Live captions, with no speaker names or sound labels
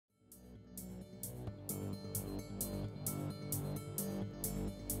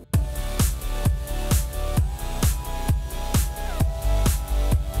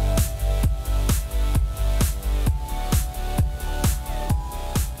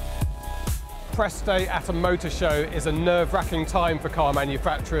press day at a motor show is a nerve-wracking time for car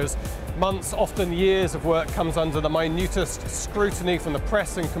manufacturers. Months, often years of work comes under the minutest scrutiny from the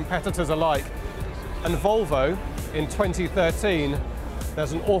press and competitors alike. And Volvo, in 2013,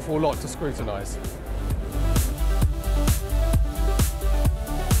 there's an awful lot to scrutinise.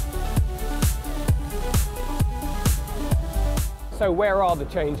 So where are the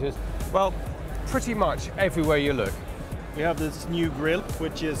changes? Well, pretty much everywhere you look. We have this new grille,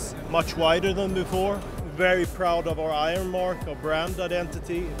 which is much wider than before. Very proud of our iron mark, our brand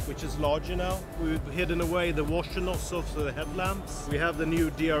identity, which is larger now. We've hidden away the washer nozzles of the headlamps. We have the new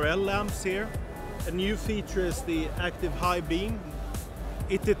DRL lamps here. A new feature is the active high beam.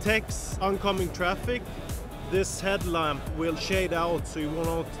 It detects oncoming traffic. This headlamp will shade out so you will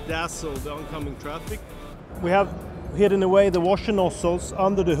not dazzle the oncoming traffic. We have hidden away the washer nozzles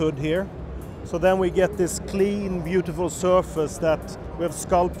under the hood here. So then we get this clean, beautiful surface that we have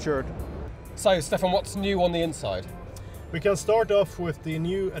sculptured. So, Stefan, what's new on the inside? We can start off with the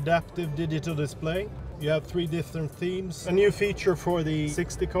new adaptive digital display. You have 3 different themes. A new feature for the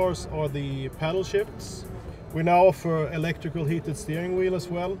 60 cars are the paddle shifts. We now offer electrical heated steering wheel as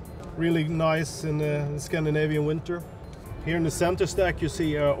well. Really nice in the Scandinavian winter. Here in the center stack you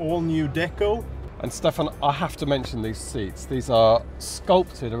see all new deco. And Stefan, I have to mention these seats. These are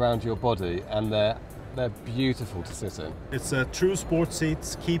sculpted around your body and they're beautiful to sit in. It's true sport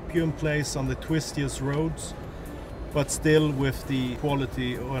seats, keep you in place on the twistiest roads, but still with the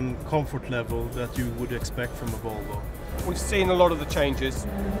quality and comfort level that you would expect from a Volvo. We've seen a lot of the changes.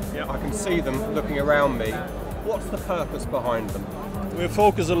 Yeah, I can see them looking around me. What's the purpose behind them? We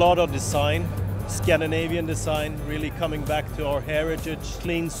focus a lot on design. Scandinavian design, really coming back to our heritage,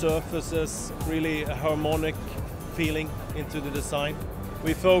 clean surfaces, really a harmonic feeling into the design.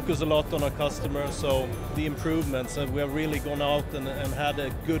 We focus a lot on our customers, so the improvements, and we have really gone out and had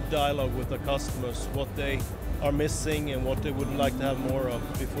a good dialogue with our customers, what they are missing and what they would like to have more of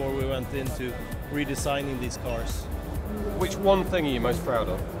before we went into redesigning these cars. Which one thing are you most proud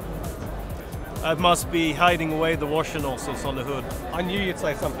of? I must be hiding away the washer nozzles on the hood. I knew you'd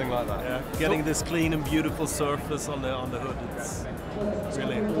say something like that. Yeah, getting this clean and beautiful surface on the hood. It's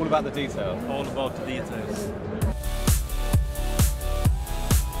really all about the detail. All about the details.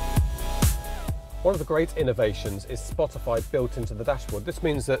 One of the great innovations is Spotify built into the dashboard. This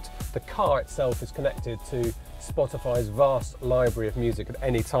means that the car itself is connected to Spotify's vast library of music at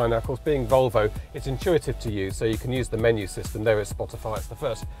any time. Now, of course, being Volvo, it's intuitive to use, so you can use the menu system. There is Spotify. It's the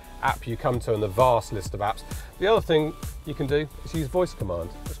first app you come to in the vast list of apps. The other thing you can do is use voice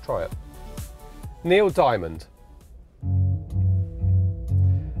command. Let's try it. Neil Diamond.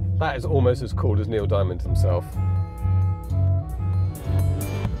 That is almost as cool as Neil Diamond himself.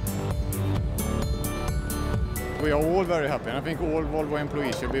 We are all very happy, and I think all Volvo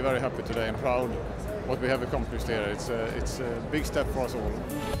employees should be very happy today and proud what we have accomplished here. It's a big step for us all.